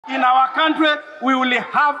In our country, we will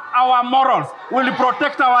have our morals. We will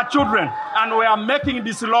protect our children. And we are making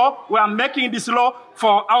this law. We are making this law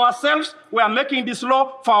for ourselves. We are making this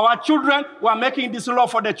law for our children. We are making this law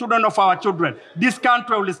for the children of our children. This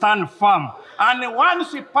country will stand firm. And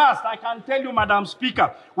once it passed, I can tell you, Madam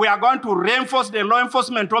Speaker, we are going to reinforce the law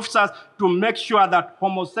enforcement officers to make sure that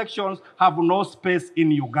homosexuals have no space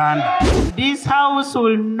in Uganda. This House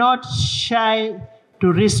will not shy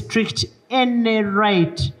to restrict any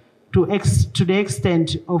right to the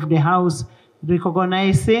extent of the House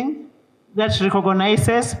recognizes,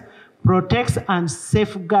 protects, and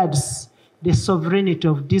safeguards the sovereignty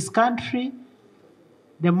of this country,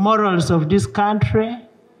 the morals of this country,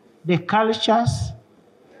 the cultures,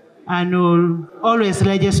 and will always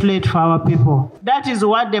legislate for our people. That is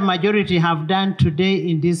what the majority have done today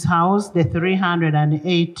in this House, the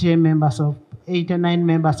 389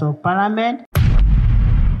 members of Parliament.